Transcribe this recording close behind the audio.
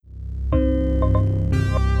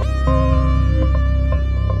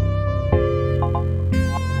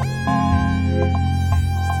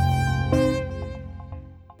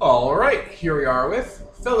are with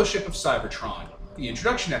Fellowship of Cybertron, the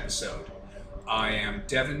introduction episode. I am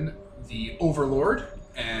Devin, the Overlord,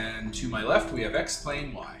 and to my left we have X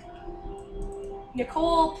playing Y.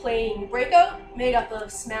 Nicole playing Breakout, made up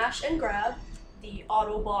of Smash and Grab, the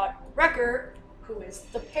Autobot Wrecker, who is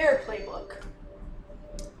the Pair Playbook.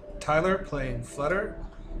 Tyler playing Flutter,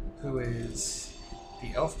 who is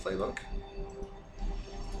the Elf Playbook.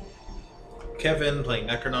 Kevin playing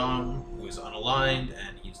Necronom, who is unaligned,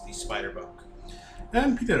 and he's the Spider Book.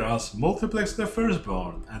 And Peter Ross, Multiplex the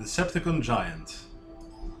Firstborn, a Decepticon Giant.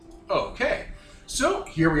 Okay, so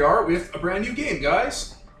here we are with a brand new game,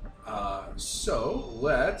 guys. So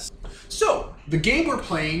the game we're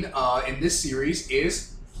playing in this series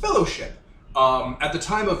is Fellowship. At the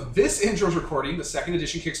time of this intro's recording, the second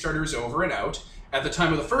edition Kickstarter is over and out. At the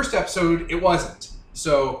time of the first episode, it wasn't.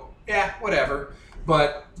 So, yeah, whatever.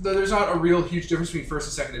 But there's not a real huge difference between first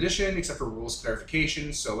and second edition, except for rules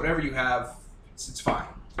clarifications, so whatever you have, it's fine.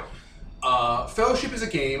 Fellowship is a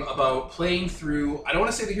game about playing through, I don't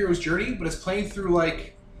want to say the hero's journey, but it's playing through,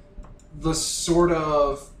 like, the sort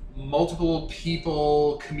of multiple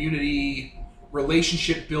people, community,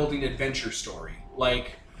 relationship-building adventure story.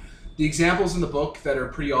 Like, the examples in the book that are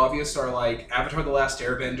pretty obvious are, like, Avatar: The Last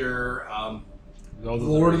Airbender,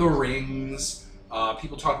 Lord of the Rings.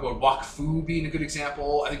 People talk about Wakfu being a good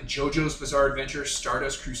example. I think JoJo's Bizarre Adventure,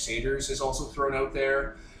 Stardust Crusaders is also thrown out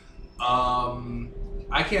there.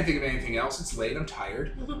 I can't think of anything else. It's late. I'm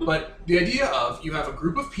tired. But the idea of you have a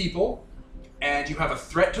group of people and you have a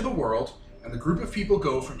threat to the world, and the group of people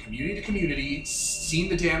go from community to community, seeing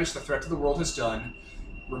the damage the threat to the world has done,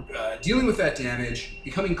 dealing with that damage,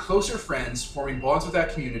 becoming closer friends, forming bonds with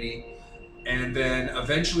that community, and then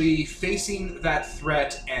eventually facing that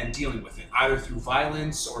threat and dealing with it, either through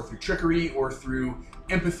violence or through trickery or through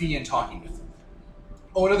empathy and talking with them.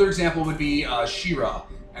 Oh, another example would be She-Ra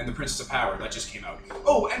and the Princess of Power that just came out.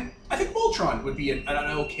 Oh, and I think Voltron would be an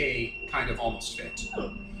okay kind of almost fit.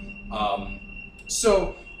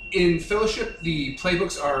 So in Fellowship, the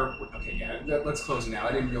playbooks are... Okay, yeah, let's close it now.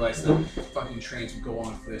 I didn't realize that fucking trains would go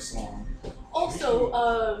on for this long.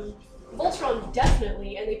 Also, Voltron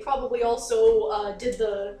definitely, and they probably also did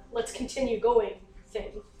the let's continue going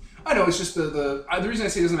thing. I know, it's just the reason I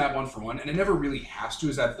say it doesn't have one for one, and it never really has to,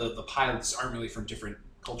 is that the pilots aren't really from different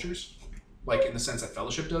cultures, like in the sense that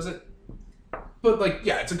Fellowship does it. But, like,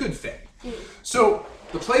 yeah, it's a good thing. So,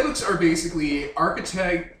 the playbooks are basically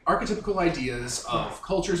archetypical ideas of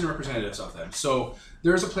cultures and representatives of them. So,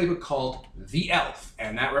 there's a playbook called The Elf,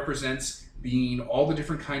 and that represents being all the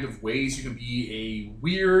different kind of ways you can be a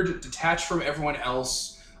weird, detached from everyone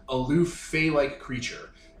else, aloof, fae-like creature.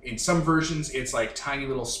 In some versions, it's like tiny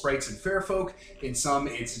little sprites and fair folk. In some,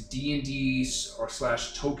 it's D&D or /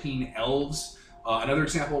 Tolkien elves. Another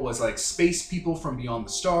example was like space people from beyond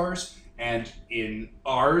the stars. And in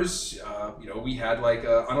ours, we had like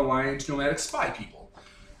unaligned nomadic spy people.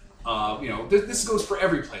 This goes for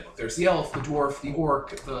every playbook. There's the elf, the dwarf, the orc,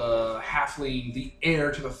 the halfling, the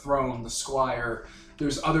heir to the throne, the squire.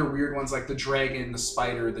 There's other weird ones like the dragon, the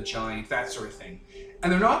spider, the giant, that sort of thing.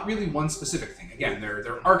 And they're not really one specific thing. Again, they're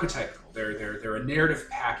archetypical. They're a narrative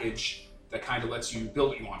package that kind of lets you build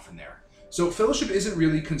what you want from there. So Fellowship isn't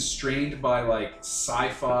really constrained by like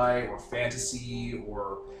sci-fi or fantasy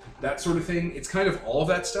or that sort of thing. It's kind of all of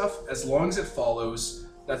that stuff, as long as it follows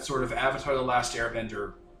that sort of Avatar: The Last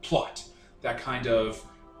Airbender plot. That kind of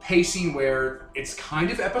pacing where it's kind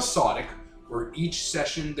of episodic, where each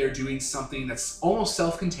session they're doing something that's almost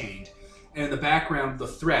self-contained, and in the background, the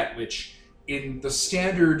threat, which in the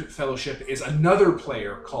standard Fellowship is another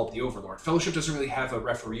player called the Overlord. Fellowship doesn't really have a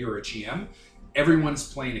referee or a GM.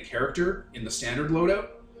 Everyone's playing a character in the standard loadout.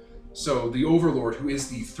 So the Overlord, who is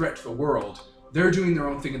the threat to the world, they're doing their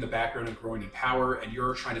own thing in the background and growing in power, and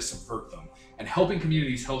you're trying to subvert them. And helping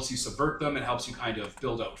communities helps you subvert them and helps you kind of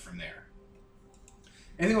build out from there.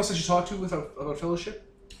 Anything else I should talk to about Fellowship?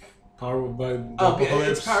 Powered by the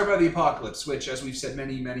Apocalypse. It's powered by the Apocalypse, which, as we've said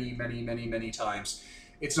many times,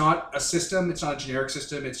 it's not a system, it's not a generic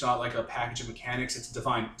system, it's not like a package of mechanics, it's a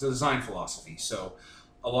design philosophy. So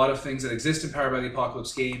a lot of things that exist in Powered by the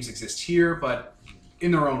Apocalypse games exist here, but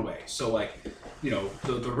in their own way. So like,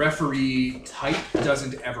 the referee type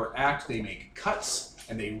doesn't ever act, they make cuts,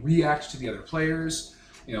 and they react to the other players.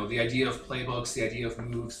 The idea of playbooks, the idea of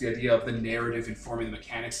moves, the idea of the narrative informing the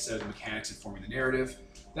mechanics instead of the mechanics informing the narrative,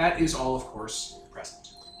 that is all, of course, present.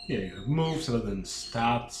 Yeah, you have moves and then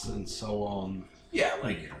stats and so on. Yeah,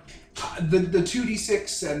 like the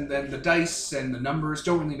 2d6 and then the dice and the numbers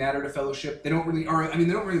don't really matter to Fellowship. They don't really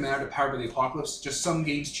matter to Powered by the Apocalypse. Just some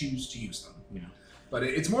games choose to use them. Yeah. But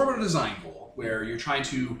it's more about a design goal where you're trying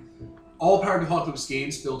to all Power Apocalypse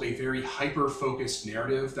games build a very hyper-focused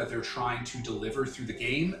narrative that they're trying to deliver through the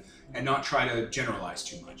game and not try to generalize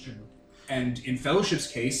too much. And in Fellowship's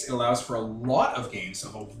case, it allows for a lot of games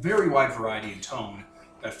of a very wide variety in tone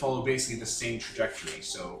that follow basically the same trajectory.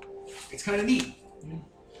 So it's kind of neat.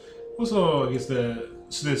 Also, I guess the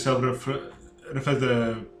system itself reflects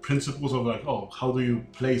the principles of like, oh, how do you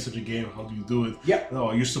play such a game? How do you do it? Yep.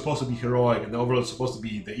 No, you're supposed to be heroic, and the overlord is supposed to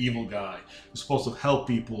be the evil guy. You're supposed to help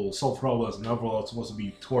people, solve problems, and the overlord is supposed to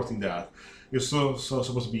be thwarting that. You're so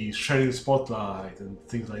supposed to be sharing the spotlight and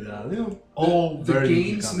things like that. You know, all the very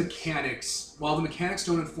game's mechanics. mechanics, while the mechanics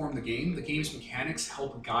don't inform the game's mechanics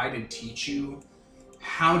help guide and teach you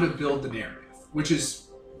how to build the narrative, which is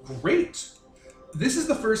great. This is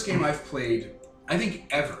the first game I've played, I think,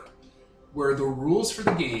 ever, where the rules for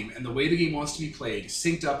the game and the way the game wants to be played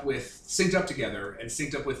synced up together and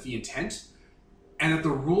synced up with the intent, and that the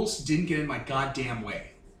rules didn't get in my goddamn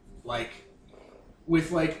way. Like,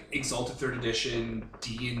 with like Exalted 3rd Edition,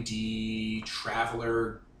 D&D,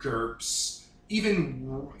 Traveler, GURPS,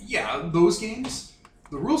 even, those games,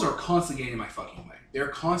 the rules are constantly getting in my fucking way. They're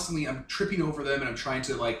constantly, I'm tripping over them and I'm trying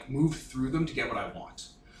to like move through them to get what I want.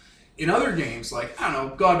 In other games, like, I don't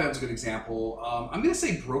know, Godbound's a good example. I'm going to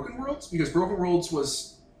say Broken Worlds, because Broken Worlds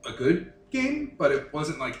was a good game, but it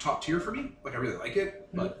wasn't like top tier for me. Like, I really like it,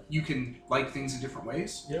 but you can like things in different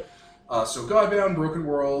ways. Yep. So Godbound, Broken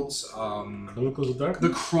Worlds, Chronicles of Darkness?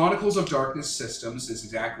 the Chronicles of Darkness systems is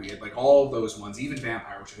exactly it. Like all of those ones, even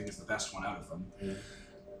Vampire, which I think is the best one out of them.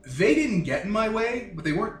 They didn't get in my way, but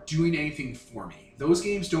they weren't doing anything for me. Those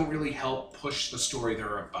games don't really help push the story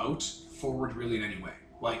they're about forward really in any way.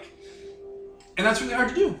 Like, and that's really hard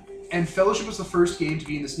to do. And Fellowship was the first game to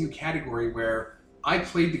be in this new category where I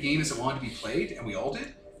played the game as it wanted to be played, and we all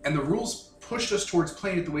did, and the rules pushed us towards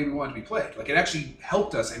playing it the way we wanted to be played. Like, it actually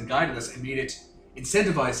helped us and guided us and made it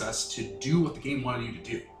incentivize us to do what the game wanted you to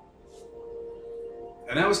do.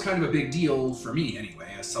 And that was kind of a big deal for me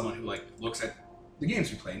anyway, as someone who like looks at the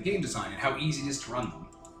games we play and game design and how easy it is to run them.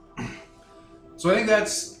 So I think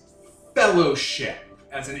that's Fellowship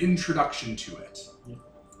as an introduction to it.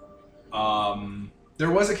 There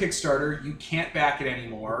was a Kickstarter. You can't back it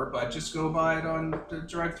anymore, but just go buy it on the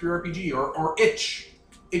Drive-Thru-RPG or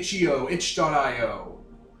itch.io,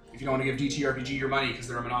 if you don't want to give DTRPG your money because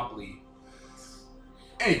they're a monopoly.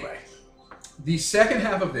 Anyway, the second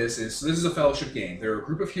half of this is a Fellowship game. There are a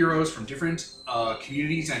group of heroes from different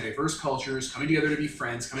communities and diverse cultures coming together to be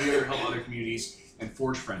friends, coming together to help other communities and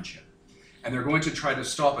forge friendship. And they're going to try to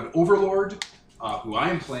stop an overlord, who I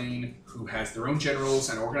am playing, who has their own generals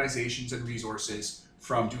and organizations and resources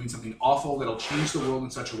from doing something awful that'll change the world in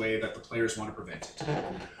such a way that the players want to prevent it.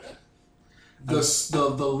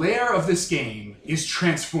 The lair of this game is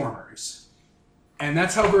Transformers. And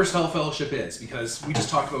that's how versatile Fellowship is, because we just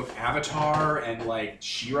talked about Avatar and like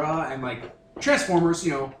She-Ra and like Transformers,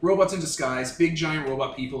 you know, robots in disguise, big giant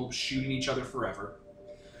robot people shooting each other forever.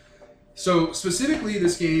 So specifically,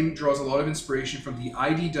 this game draws a lot of inspiration from the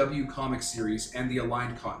IDW comic series and the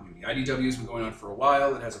Aligned continuity. IDW has been going on for a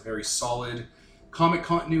while. It has a very solid comic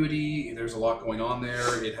continuity. There's a lot going on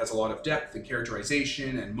there. It has a lot of depth and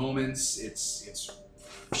characterization and moments. It's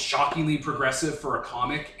shockingly progressive for a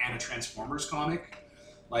comic and a Transformers comic.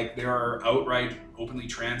 Like, there are outright openly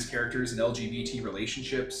trans characters and LGBT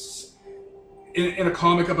relationships. In a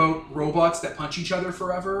comic about robots that punch each other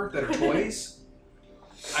forever, that are toys.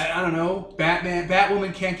 I don't know.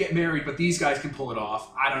 Batwoman can't get married, but these guys can pull it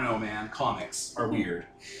off. I don't know, man. Comics are weird.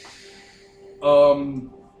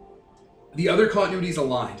 The other continuity is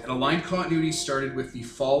Aligned. And Aligned continuity started with the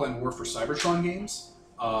Fall and War for Cybertron games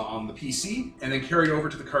on the PC, and then carried over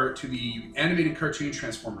to the animated cartoon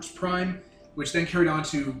Transformers Prime, which then carried on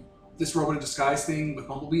to this robot in disguise thing with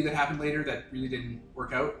Bumblebee that happened later that really didn't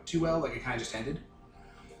work out too well. Like, it kind of just ended.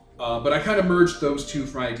 But I kind of merged those two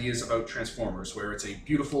from ideas about Transformers, where it's a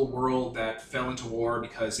beautiful world that fell into war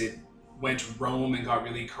because it went rogue and got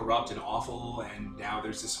really corrupt and awful, and now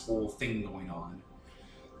there's this whole thing going on.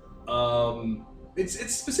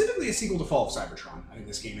 It's specifically a sequel to Fall of Cybertron. I think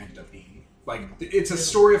this game ended up being like it's a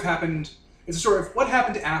story of what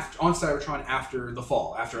happened on Cybertron after the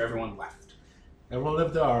fall, after everyone left. Everyone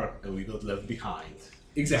left the Ark, and we got left behind.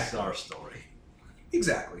 Exactly. This is our story.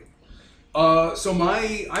 Exactly. I've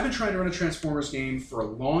been trying to run a Transformers game for a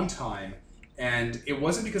long time, and it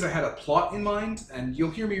wasn't because I had a plot in mind, and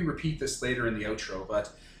you'll hear me repeat this later in the outro,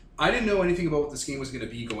 but I didn't know anything about what this game was going to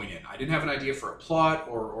be going in. I didn't have an idea for a plot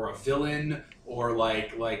or a villain or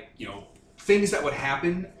like you know, things that would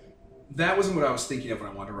happen. That wasn't what I was thinking of when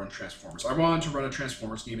I wanted to run Transformers. I wanted to run a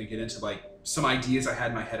Transformers game and get into like some ideas I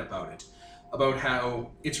had in my head about it. about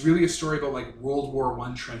how it's really a story about like World War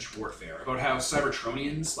I trench warfare, about how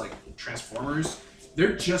Cybertronians, like Transformers,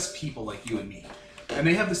 they're just people like you and me. And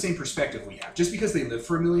they have the same perspective we have. Just because they live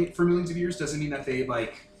for millions of years doesn't mean that they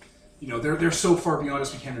like, you know, they're so far beyond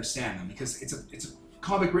us we can't understand them, because it's a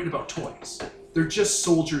comic written about toys. They're just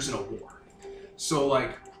soldiers in a war. So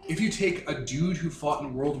like, if you take a dude who fought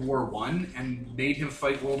in World War I and made him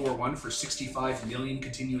fight World War I for 65 million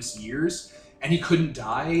continuous years, and he couldn't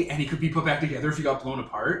die, and he could be put back together if he got blown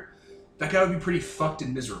apart, that guy would be pretty fucked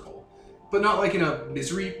and miserable. But not like in a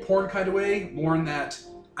misery porn kind of way, more in that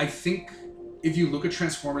I think if you look at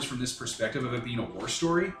Transformers from this perspective of it being a war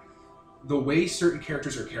story, the way certain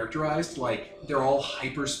characters are characterized, like, they're all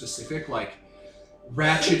hyper-specific, like,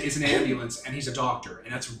 Ratchet is an ambulance and he's a doctor,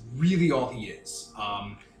 and that's really all he is.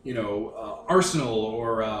 Arsenal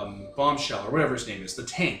or Bombshell or whatever his name is, the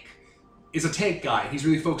tank, is a tank guy. He's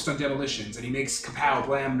really focused on demolitions, and he makes kapow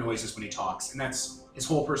blam noises when he talks, and that's his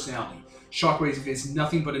whole personality. Shockwave is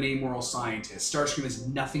nothing but an amoral scientist. Starscream is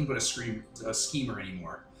nothing but a schemer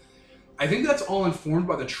anymore. I think that's all informed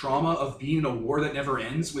by the trauma of being in a war that never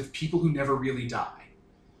ends with people who never really die.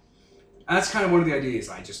 And that's kind of one of the ideas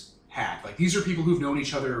I just had. Like, these are people who've known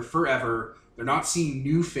each other forever. They're not seeing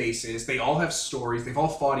new faces. They all have stories. They've all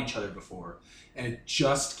fought each other before. And it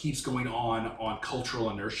just keeps going on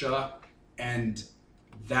cultural inertia. And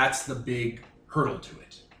that's the big hurdle to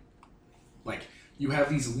it. Like, you have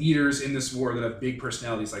these leaders in this war that have big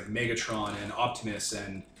personalities like Megatron and Optimus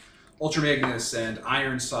and Ultra Magnus and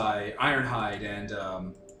Ironhide and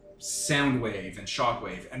Soundwave and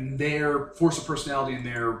Shockwave. And their force of personality and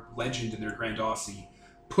their legend and their grandiosity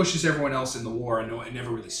pushes everyone else in the war, and it never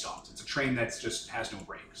really stops. It's a train that just has no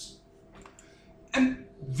brakes. And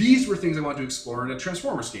these were things I wanted to explore in a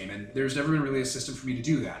Transformers game, and there's never been really a system for me to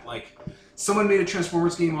do that. Like, someone made a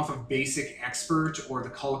Transformers game off of Basic Expert or the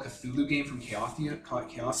Call of Cthulhu game from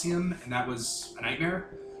Chaosium, and that was a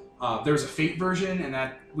nightmare. There's a Fate version, and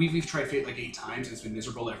that we've tried Fate like 8 times, and it's been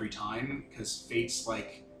miserable every time, because Fate's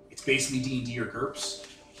like, it's basically D&D or GURPS.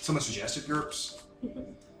 Someone suggested GURPS.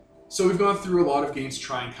 So we've gone through a lot of games to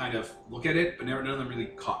try and kind of look at it, but none of them really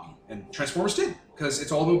caught me. And Transformers did, because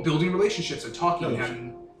it's all about building relationships and talking and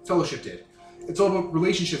having... Fellowship did. It's all about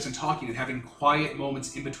relationships and talking and having quiet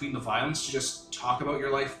moments in between the violence to just talk about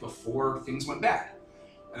your life before things went bad.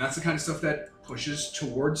 And that's the kind of stuff that pushes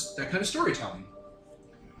towards that kind of storytelling.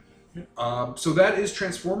 So that is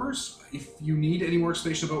Transformers. If you need any more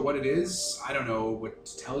explanation about what it is, I don't know what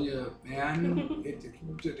to tell you, man.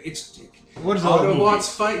 What is all the movie?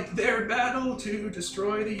 Autobots fight their battle to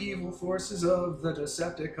destroy the evil forces of the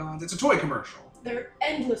Decepticons. It's a toy commercial. Their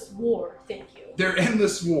endless war, thank you. Their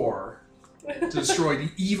endless war to destroy the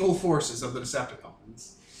evil forces of the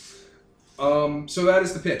Decepticons. So that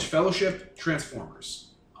is the pitch. Fellowship,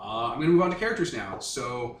 Transformers. I'm going to move on to characters now.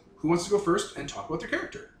 So who wants to go first and talk about their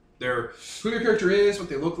character? Who their character is, what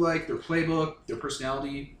they look like, their playbook, their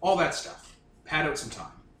personality, all that stuff. Pad out some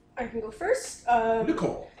time. I can go first.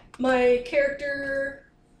 Nicole. My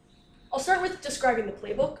character... I'll start with describing the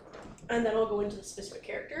playbook, and then I'll go into the specific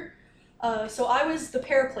character. So I was the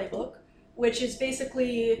pair playbook, which is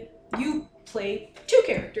basically you play 2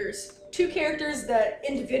 characters. 2 characters that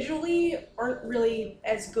individually aren't really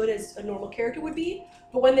as good as a normal character would be,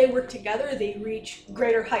 but when they work together, they reach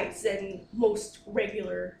greater heights than most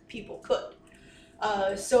regular people could.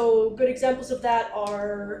 So good examples of that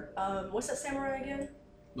are, what's that samurai again?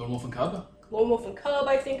 Lone Wolf and Cub. Lone Wolf and Cub,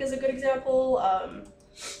 I think, is a good example.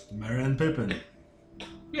 Merry and Pippin.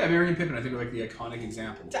 Yeah, Merry and Pippin, I think, are like the iconic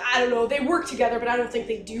example. I don't know, they work together, but I don't think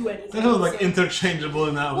they do anything. They're like interchangeable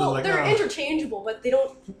in that. Well, like, they're interchangeable, but they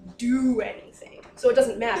don't do anything, so it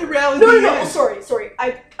doesn't matter. The reality No, is... sorry.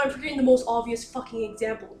 I'm forgetting the most obvious fucking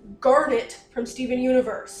example. Garnet from Steven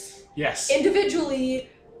Universe. Yes. Individually,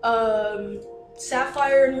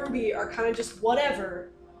 Sapphire and Ruby are kind of just whatever,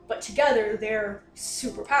 but together they're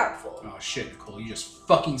super powerful. Oh shit, Nicole, you just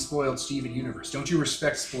fucking spoiled Steven Universe. Don't you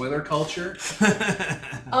respect spoiler culture?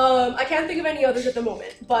 I can't think of any others at the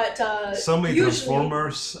moment, but So many usually,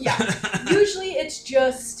 Transformers. Yeah, usually it's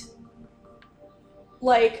just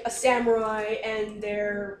like a samurai and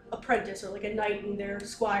their apprentice, or like a knight and their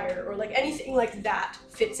squire, or like anything like that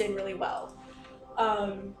fits in really well.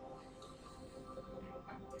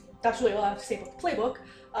 That's really all I have to say about the playbook.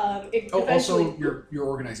 Also your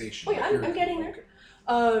organization. Oh yeah, I'm getting there.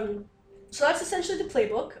 So that's essentially the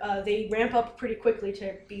playbook. They ramp up pretty quickly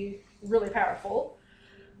to be really powerful.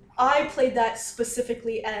 I played that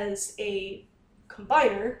specifically as a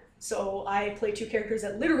combiner, so I play 2 characters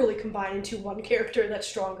that literally combine into one character that's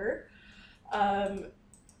stronger.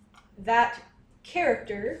 That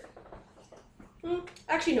character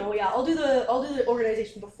Actually, no. Yeah, I'll do the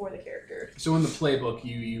organization before the character. So in the playbook,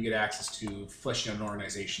 you get access to fleshing out an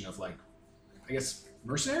organization of like, I guess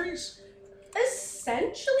mercenaries.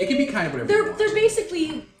 Essentially, It can be kind of whatever you want. they're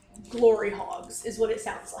basically glory hogs, is what it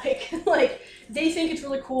sounds like. Like they think it's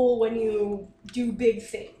really cool when you do big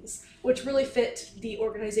things, which really fit the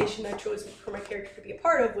organization I chose for my character to be a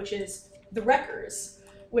part of, which is the Wreckers,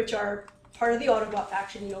 which are part of the Autobot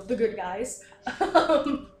faction. You know, the good guys.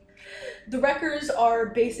 The Wreckers are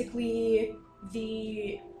basically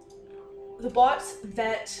the bots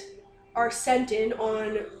that are sent in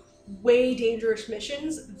on way dangerous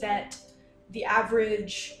missions that the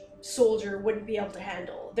average soldier wouldn't be able to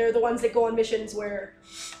handle. They're the ones that go on missions where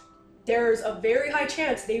there's a very high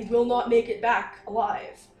chance they will not make it back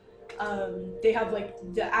alive. They have like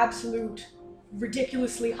the absolute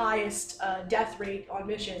ridiculously highest death rate on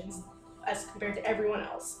missions as compared to everyone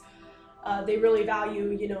else. They really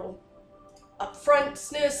value, you know,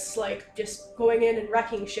 upfrontness, like just going in and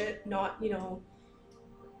wrecking shit, not, you know,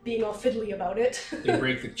 being all fiddly about it. They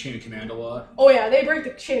break the chain of command a lot. Oh yeah, they break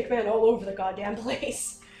the chain of command all over the goddamn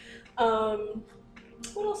place. What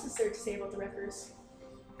else is there to say about the Wreckers?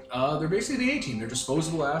 They're basically the A-team. They're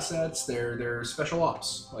disposable assets. They're special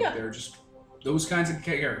ops. Like Yeah. they're just those kinds of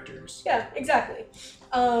characters. Yeah, exactly.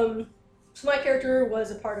 So my character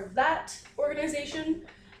was a part of that organization.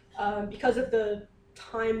 Because of the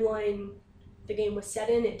timeline the game was set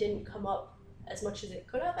in, it didn't come up as much as it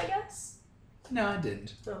could have, I guess. No, it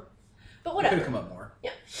didn't. But It could whatever. have come up more.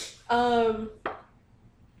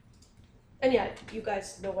 And yeah, you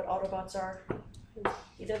guys know what Autobots are.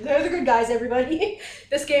 They're the good guys, everybody.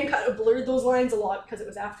 This game kind of blurred those lines a lot because it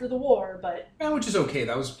was after the war, but Which is okay.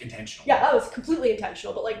 That was intentional. yeah, that was completely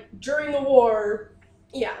intentional. But like during the war,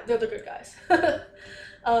 yeah, they're the good guys.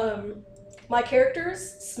 My characters,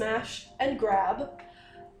 Smash and Grab,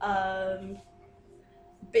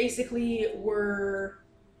 basically were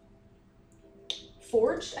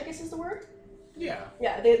forged, I guess is the word. Yeah.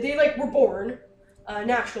 Yeah, they like were born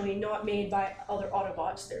naturally, not made by other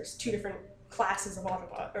Autobots. There's two different classes of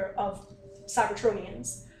Autobot or of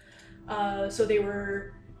Cybertronians. So they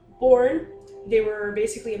were born. They were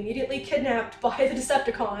basically immediately kidnapped by the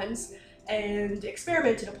Decepticons and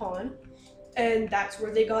experimented upon, and that's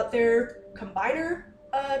where they got their combiner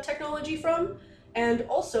technology from, and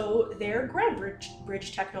also their ground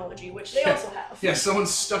bridge technology, which they also have. Yeah, someone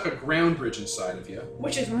stuck a ground bridge inside of you.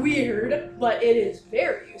 Which is weird, but it is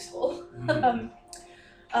very useful.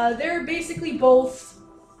 They're basically both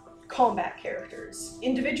combat characters,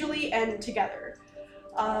 individually and together.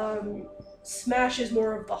 Smash is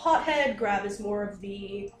more of the hothead, Grab is more of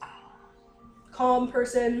the calm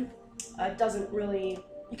person. Doesn't really,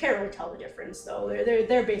 you can't really tell the difference though.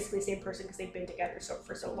 They're basically the same person because they've been together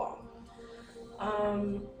for so long.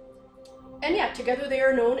 And yeah, together they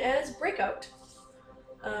are known as Breakout.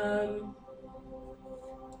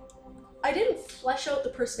 I didn't flesh out the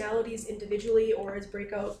personalities individually or as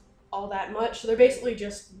Breakout all that much, so they're basically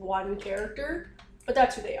just one character, but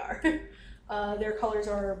that's who they are. Their colors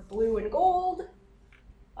are blue and gold.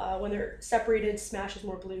 When they're separated, Smash is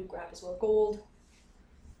more blue, Grab is more gold.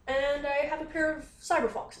 And I have a pair of cyber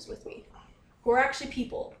foxes with me, who are actually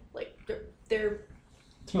people. Like, they're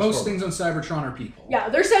Most things on Cybertron are people. yeah,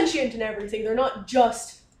 they're sentient and everything. They're not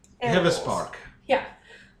just They have a animals. spark. Yeah.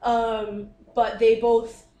 But they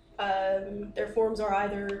both, their forms are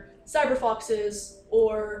either cyber foxes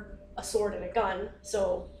or a sword and a gun.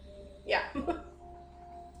 So, yeah.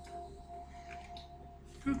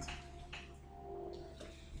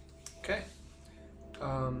 Okay.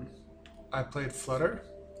 I played Flutter,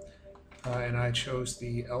 and I chose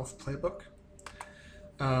the Elf playbook.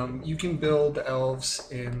 You can build elves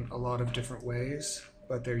in a lot of different ways,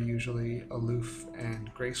 but they're usually aloof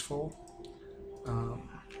and graceful.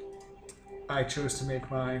 I chose to make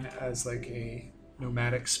mine as like a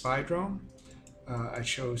nomadic spy drone. I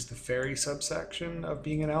chose the fairy subsection of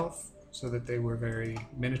being an elf, so that they were very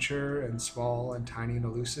miniature and small and tiny and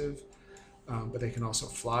elusive, but they can also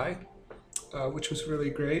fly, which was really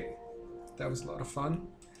great. That was a lot of fun.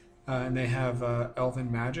 And they have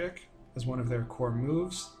Elven Magic as one of their core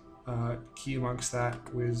moves. Key amongst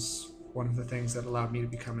that was one of the things that allowed me to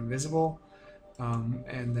become invisible.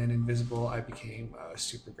 And then invisible, I became a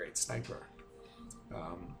super great sniper.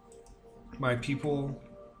 My people,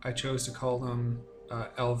 I chose to call them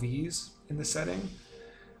LVs in the setting.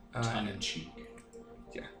 Tongue in cheek.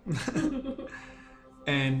 Yeah.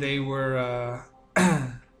 And they were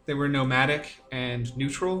they were nomadic and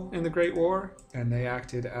neutral in the Great War, and they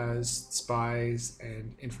acted as spies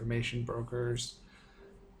and information brokers,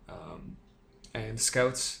 and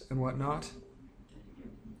scouts and whatnot.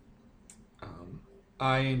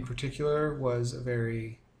 I, in particular, was a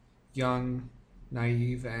very young,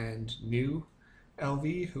 naive, and new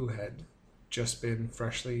LV who had just been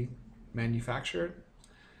freshly manufactured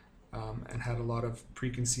and had a lot of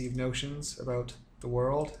preconceived notions about the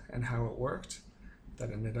world and how it worked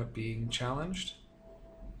that ended up being challenged.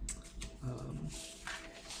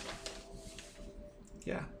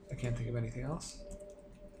 Yeah, I can't think of anything else.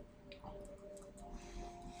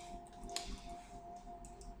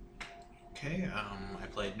 Okay, I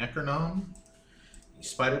played Necronom, the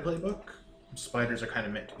Spider Playbook. Spiders are kind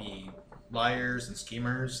of meant to be liars and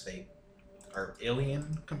schemers. They are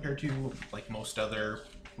alien compared to like most other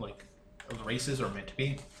of the races are meant to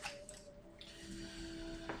be.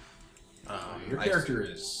 Your character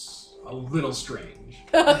is a little strange.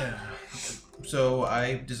 Yeah. So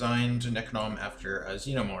I designed Necronom after a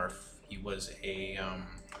xenomorph. He was a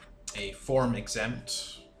form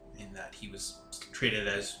exempt in that he was treated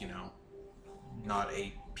as, not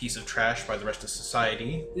a piece of trash by the rest of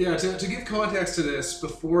society. Yeah, to give context to this,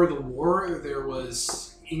 before the war, there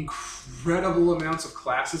was incredible amounts of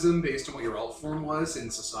classism based on what your alt form was in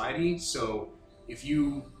society. So if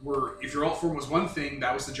your alt form was one thing,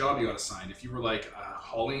 that was the job you got assigned. If you were like a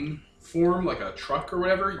hauling form, like a truck or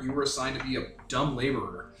whatever, you were assigned to be a dumb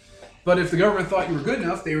laborer. But if the government thought you were good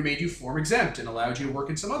enough, they made you form exempt and allowed you to work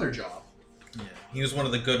in some other job. Yeah. He was one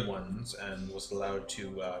of the good ones and was allowed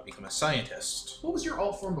to become a scientist. What was your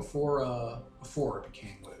alt form before it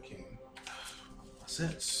became what it became? What's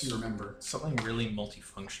it? Do you remember? Something really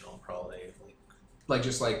multifunctional, probably. Like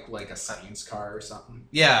just like a science car or something?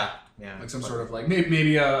 Yeah. Like some sort of like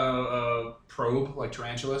maybe a probe, like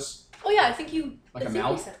tarantulas? Oh yeah, I think you Like a I think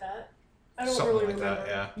mouth? you said that. I don't something really like remember.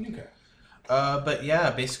 that, yeah. Okay. But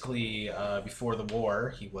yeah, basically, before the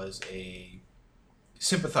war, he was a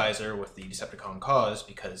sympathizer with the Decepticon cause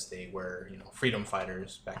because they were, freedom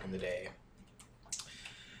fighters back in the day.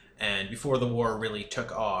 And before the war really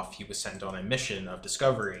took off, he was sent on a mission of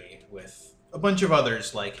discovery with a bunch of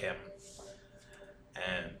others like him.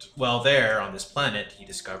 And while there on this planet, he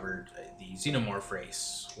discovered the Xenomorph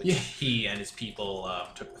race, which he and his people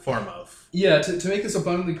took the form of. Yeah, to make this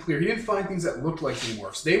abundantly clear, he didn't find things that looked like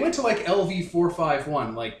xenomorphs. They went to like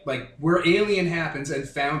LV-451, like where Alien happens, and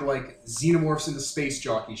found like xenomorphs in the space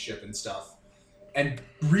jockey ship and stuff, and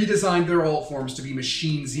redesigned their alt forms to be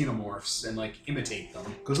machine xenomorphs and like imitate them.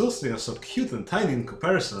 Because those things are so cute and tiny in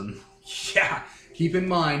comparison. Yeah, keep in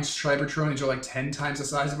mind, Cybertronians are like 10 times the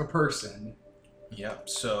size of a person. Yep.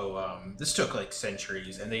 So this took like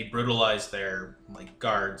centuries, and they brutalized their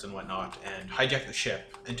guards and whatnot, and hijacked the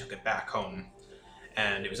ship and took it back home.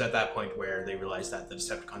 And it was at that point where they realized that the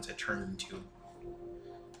Decepticons had turned into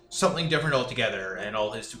something different altogether, and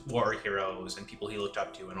all his war heroes and people he looked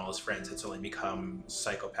up to and all his friends had suddenly become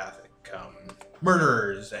psychopathic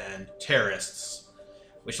murderers and terrorists,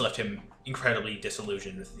 which left him incredibly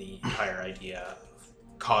disillusioned with the entire idea of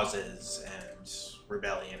causes and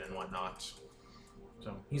rebellion and whatnot.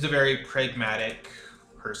 So he's a very pragmatic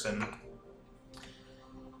person.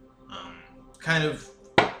 Kind of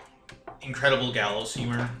incredible gallows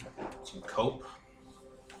humor to cope.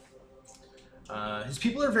 His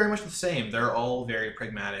people are very much the same. They're all very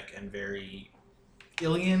pragmatic and very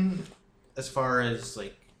alien as far as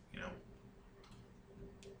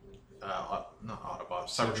not Autobots,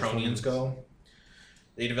 Cybertronians go.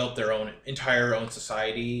 They developed their entire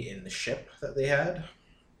society in the ship that they had,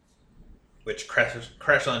 which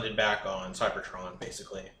crash landed back on Cybertron,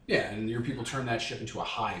 basically. Yeah, and your people turned that ship into a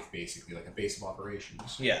hive, basically, like a base of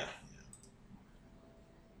operations. Yeah.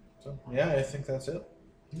 So, yeah, I think that's it.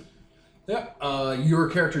 Yeah, your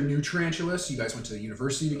character knew Tarantulas. You guys went to the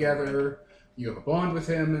university together. You have a bond with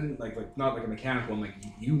him, and like not like a mechanical one. Like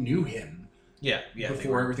you knew him. Yeah.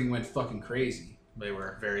 Before everything went fucking crazy. They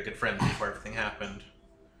were very good friends before everything happened.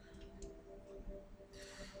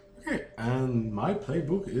 Okay, and my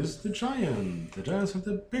playbook is the Giant. The Giants have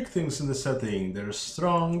the big things in the setting. They're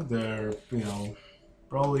strong, they're,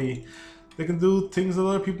 probably... They can do things that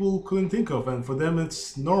other people couldn't think of, and for them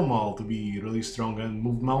it's normal to be really strong and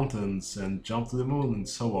move mountains and jump to the moon and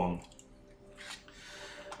so on.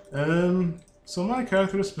 So my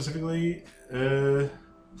character specifically, in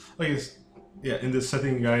this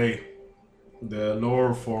setting, the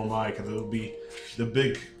lore for my character will be the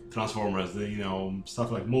big Transformers,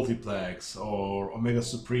 stuff like Multiplex or Omega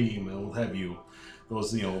Supreme and what have you.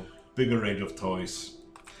 Those, bigger range of toys.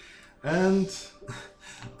 And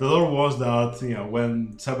the lore was that,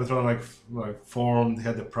 when Cybertron formed, they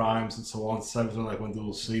had the primes and so on. Cybertron went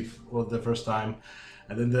to sleep for the first time,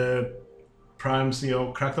 and then the primes,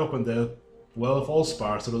 cracked open the well of all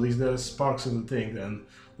sparks to release the sparks in the thing, and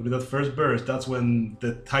with that first burst, that's when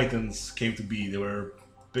the Titans came to be. They were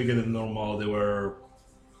bigger than normal. They were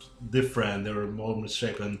different. They were more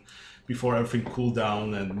misshapen before everything cooled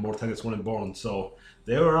down and more Titans weren't born. So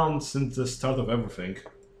they were around since the start of everything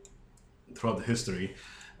throughout the history.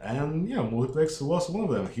 And yeah, Multiplex was one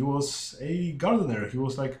of them. He was a gardener. He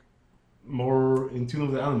was like more in tune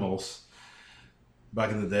with the animals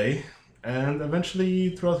back in the day. And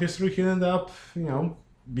eventually, throughout history, he ended up,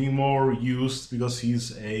 being more used because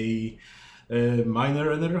he's a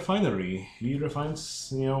miner in a refinery. He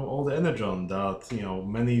refines, all the energon that,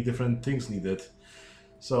 many different things needed.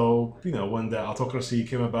 So, when the autocracy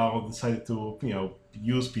came about, decided to,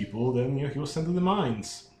 use people, then, he was sent to the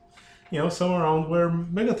mines. Somewhere around where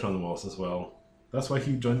Megatron was as well. That's why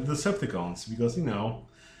he joined the Decepticons, because,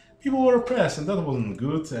 people were oppressed, and that wasn't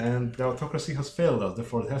good, and the autocracy has failed us,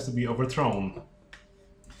 therefore it has to be overthrown.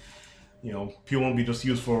 People won't be just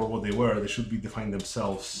used for what they were, they should be defined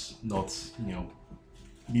themselves, not,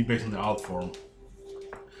 be based on their art form.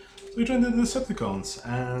 So he joined the Decepticons,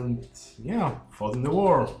 and, fought in the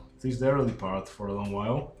war, at least the early part, for a long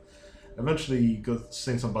while. Eventually got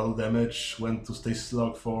sustained some battle damage, went to stay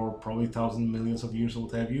slug for probably thousands, millions of years or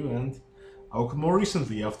what have you, and awoke more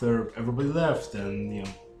recently after everybody left, and,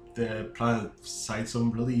 the planet sighed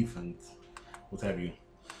some relief and what have you.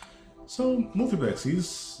 So Multiplex,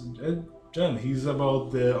 he's a gem. He's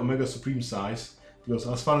about the Omega Supreme size, because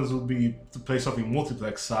as fun as it would be to play something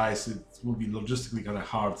Multiplex size, it would be logistically kind of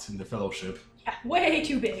hard in the Fellowship. Yeah, way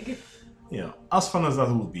too big. Yeah, as fun as that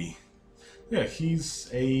would be. Yeah, he's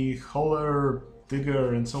a hauler,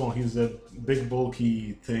 digger, and so on. He's a big,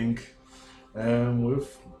 bulky thing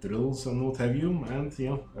with drills and what have you, and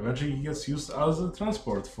eventually he gets used as a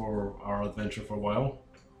transport for our adventure for a while.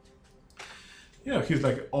 Yeah, he's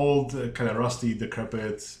like old, kind of rusty,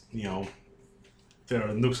 decrepit. There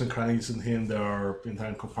are nooks and crannies in him. There are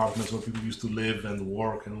entire compartments where people used to live and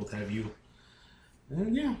work and what have you.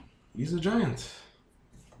 And yeah, he's a giant.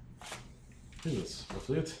 I think that's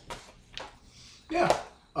roughly it. Yeah.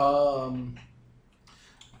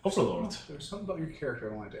 Overlord. There's something about your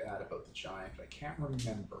character I wanted to add about the giant, but I can't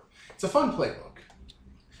remember. It's a fun playbook.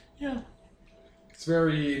 Yeah.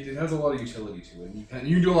 It has a lot of utility to it.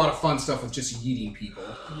 You can do a lot of fun stuff with just yeeting people.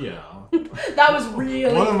 Yeah. That was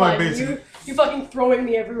really One of my fun. basic- You fucking throwing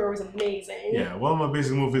me everywhere was amazing. Yeah, one of my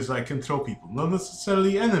basic moves is I can throw people. Not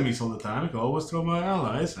necessarily enemies all the time, I can always throw my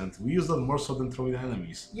allies, and we use that more so than throwing the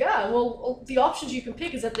enemies. Yeah, well, the options you can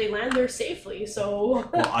pick is that they land there safely, so...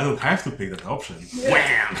 Well, I don't have to pick that option.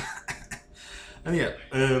 Wham! And yeah,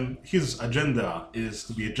 his agenda is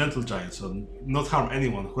to be a gentle giant, so not harm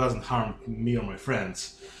anyone who hasn't harmed me or my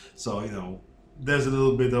friends. So, there's a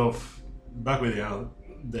little bit of backward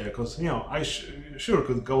there, because, I sure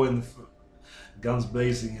could go in guns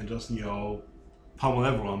blazing and just, pummel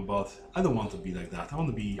everyone, but I don't want to be like that. I want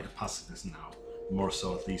to be a pacifist now, more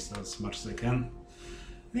so at least, as much as I can.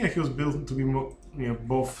 Yeah, he was built to be more,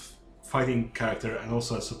 both fighting character and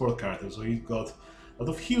also a support character, so he's got a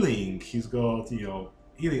lot of healing, he's got,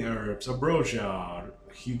 healing herbs, ambrosia,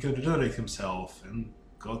 he can regenerate himself, and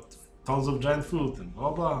got tons of giant food, and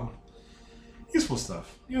blah blah. Useful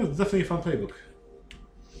stuff. Definitely a fun playbook.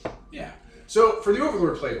 Yeah. So for the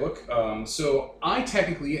Overlord playbook, so I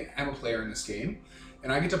technically am a player in this game,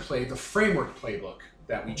 and I get to play the framework playbook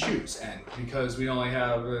that we choose. And because we only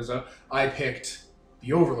have, I picked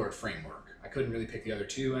the Overlord framework. I couldn't really pick the other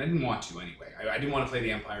two, and I didn't want to anyway. I didn't want to play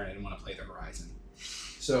the Empire, and I didn't want to play the Horizon.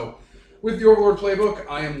 So with the Overlord playbook,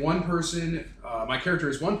 I am one person. My character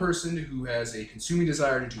is one person who has a consuming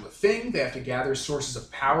desire to do a thing. They have to gather sources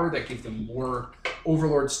of power that give them more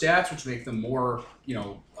Overlord stats, which make them more,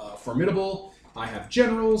 formidable. I have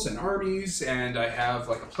generals and armies, and I have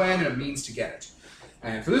like a plan and a means to get it.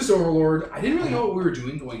 And for this Overlord, I didn't really know what we were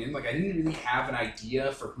doing going in. Like, I didn't really have an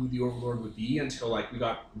idea for who the Overlord would be until like we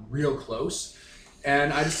got real close.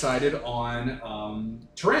 And I decided on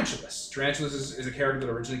Tarantulas. Tarantulas is a character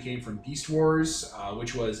that originally came from Beast Wars,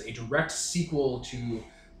 which was a direct sequel to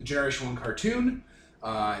the Generation 1 cartoon.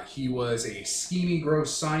 He was a schemy,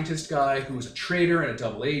 gross scientist guy who was a traitor and a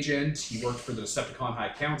double agent. He worked for the Decepticon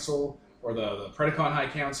High Council, or the Predacon High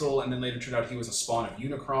Council, and then later turned out he was a spawn of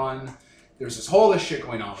Unicron. There's this whole shit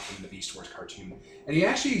going on with him in the Beast Wars cartoon. And he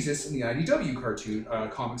actually exists in the IDW cartoon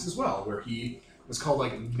comics as well, where he was called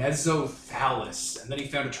like Mesothallus, and then he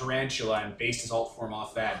found a tarantula and based his alt form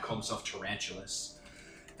off that and called himself Tarantulas.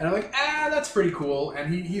 And I'm like, that's pretty cool.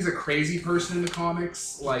 And he's a crazy person in the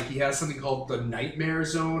comics. Like, he has something called the Nightmare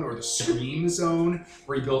Zone or the Scream Zone,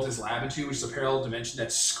 where he built his lab into, which is a parallel dimension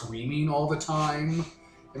that's screaming all the time.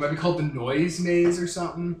 It might be called the Noise Maze or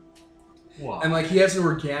something. Wow. And like he has an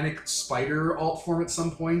organic spider alt form at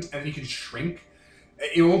some point, and he can shrink.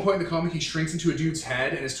 At one point in the comic, he shrinks into a dude's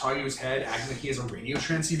head and is talking to his head, acting like he has a radio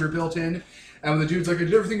transceiver built in. And when the dude's like, I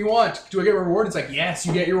did everything you want, do I get a reward? It's like, yes,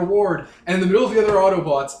 you get your reward. And in the middle of the other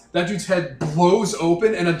Autobots, that dude's head blows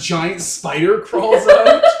open and a giant spider crawls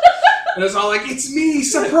out. And it's all like, it's me,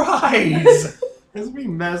 surprise! It's me,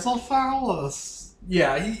 Mesophallus.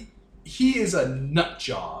 Yeah, he is a nut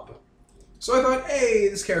job. So I thought, hey,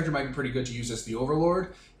 this character might be pretty good to use as the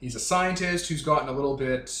Overlord. He's a scientist who's gotten a little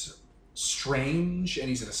bit strange, and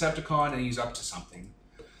he's a Decepticon, and he's up to something.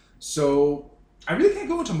 So I really can't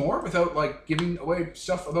go into more without like giving away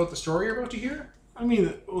stuff about the story you're about to hear. I mean,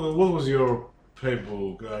 what was your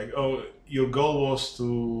playbook? Like, oh, your goal was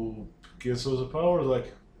to get source of power?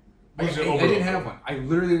 Like, I what's your didn't overall have goal? one. I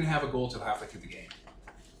literally didn't have a goal till halfway through the game.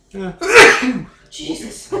 Yeah.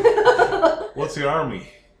 Jesus. What's your army?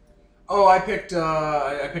 Oh, I picked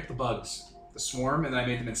the bugs, the swarm, and then I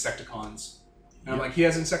made them Insecticons. And I'm like, he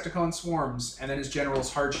has Insecticon swarms, and then his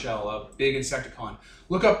general's Hardshell, a big Insecticon.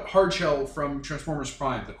 Look up Hardshell from Transformers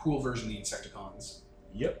Prime, the cool version of the Insecticons.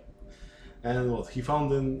 Yep. And what? He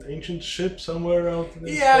found an ancient ship somewhere out in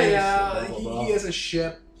space? Yeah. Blah, blah, blah. He has a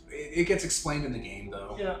ship. It gets explained in the game,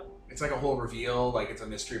 though. Yeah. It's like a whole reveal, like it's a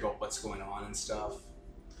mystery about what's going on and stuff.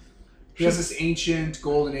 He has this ancient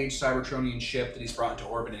Golden Age Cybertronian ship that he's brought into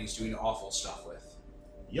orbit, and he's doing awful stuff with.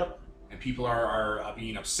 Yep. And people are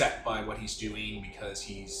being upset by what he's doing because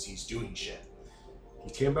he's doing shit.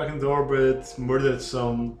 He came back into orbit, murdered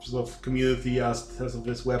some sort of community as of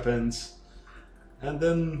his weapons, and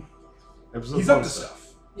then He's up to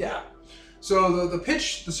stuff. Yeah. So the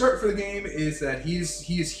pitch, the start for the game is that he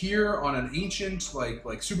is here on an ancient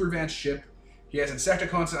like super advanced ship. He has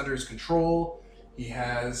Insecticons under his control. He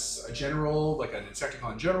has a general, like an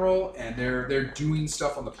Insecticon general, and they're doing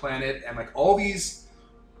stuff on the planet, and like all these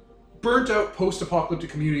burnt out post-apocalyptic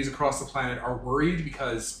communities across the planet are worried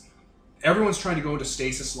because everyone's trying to go into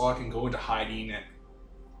stasis lock and go into hiding and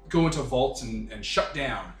go into vaults and shut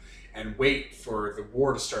down and wait for the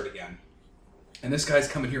war to start again. And this guy's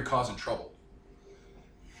coming here causing trouble.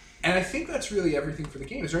 And I think that's really everything for the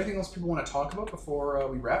game. Is there anything else people want to talk about before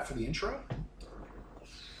we wrap for the intro?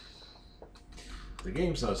 The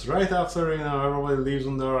game starts right after, everybody leaves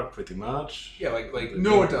on the Ark, pretty much. Yeah, like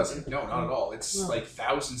no, it doesn't. No, not at all. It's like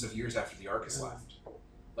thousands of years after the Ark is left.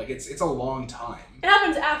 Like it's a long time. It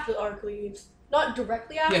happens after the arc leaves, not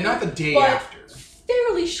directly after. Yeah, not the day but after.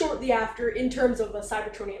 fairly shortly after in terms of a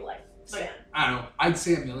Cybertronian life span. I don't know. I'd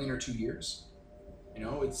say 1 million or 2 years. You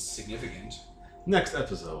know, it's significant. Next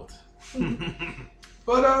episode.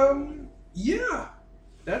 But yeah.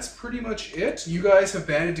 That's pretty much it. You guys have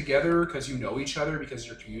banded together because you know each other, because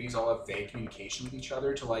your communities all have vague communication with each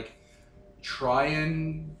other to like try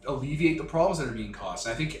and alleviate the problems that are being caused.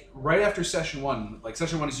 And I think right after session 1, like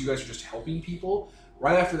session 1 is you guys are just helping people.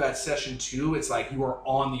 Right after that, session 2, it's like you are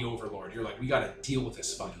on the Overlord. You're like, we got to deal with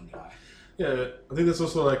this fucking guy. Yeah, I think that's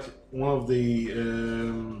also like one of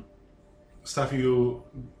the stuff you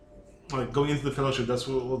like going into the fellowship. That's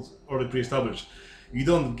what's already pre-established. You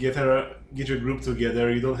don't get your group together.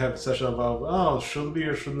 You don't have a session about should we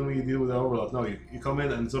or shouldn't we deal with the Overlord. No, you come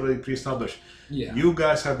in and it's already pre-established. Yeah. You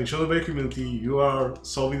guys have been chosen by your community. You are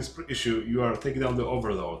solving this issue. You are taking down the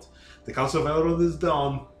Overlord. The Council of Elrond is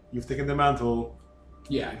done. You've taken the mantle.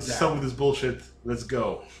 Yeah, exactly. Stop with this bullshit. Let's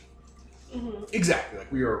go. Mm-hmm. Exactly. Like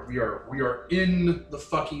we are in the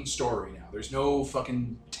fucking story now. There's no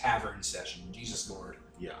fucking tavern session. Jesus Lord.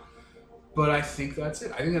 Yeah. But I think that's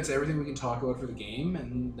it. I think that's everything we can talk about for the game,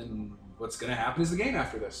 and then what's going to happen is the game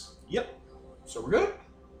after this. Yep. So we're good?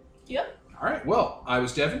 Yep. All right. Well, I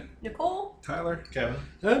was Devin, Nicole. Tyler? Kevin.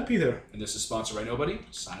 And Peter. and this is sponsored by Nobody.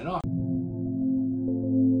 Signing off.